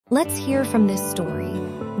Let's hear from this story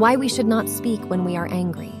why we should not speak when we are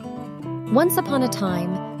angry. Once upon a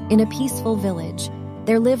time, in a peaceful village,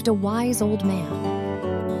 there lived a wise old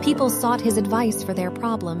man. People sought his advice for their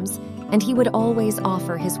problems, and he would always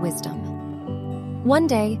offer his wisdom. One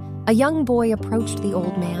day, a young boy approached the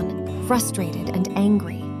old man, frustrated and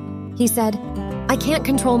angry. He said, "I can't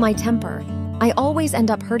control my temper. I always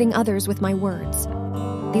end up hurting others with my words."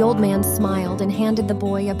 The old man smiled and handed the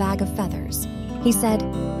boy a bag of feathers. He said,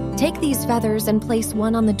 "Take these feathers and place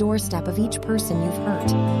one on the doorstep of each person you've hurt."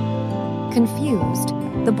 Confused,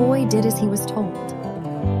 the boy did as he was told.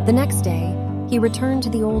 The next day, he returned to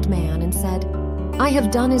the old man and said, "I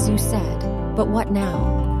have done as you said, but what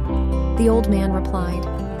now?" The old man replied,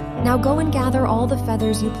 "Now go and gather all the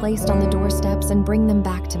feathers you placed on the doorsteps and bring them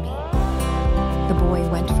back to me." The boy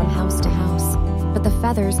went from house to house, but the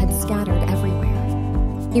feathers had scattered everywhere.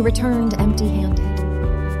 He returned empty-handed.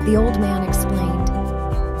 The old man explained,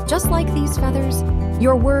 "Just like these feathers,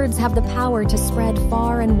 your words have the power to spread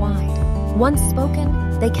far and wide. Once spoken,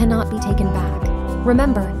 they cannot be taken back.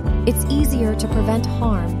 Remember, it's easier to prevent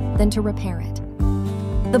harm than to repair it."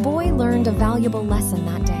 The boy learned a valuable lesson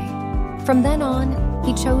that day. From then on,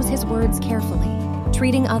 he chose his words carefully,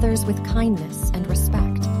 treating others with kindness and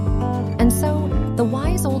respect. And so, the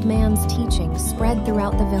wise old man's teaching spread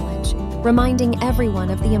throughout the village, reminding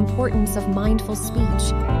everyone of the importance of mindful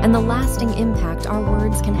speech and the lasting impact our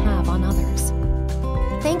words can have on others.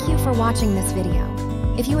 Thank you for watching this video.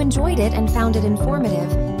 If you enjoyed it and found it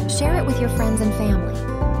informative, share it with your friends and family.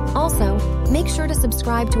 Also, make sure to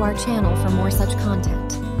subscribe to our channel for more such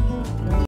content.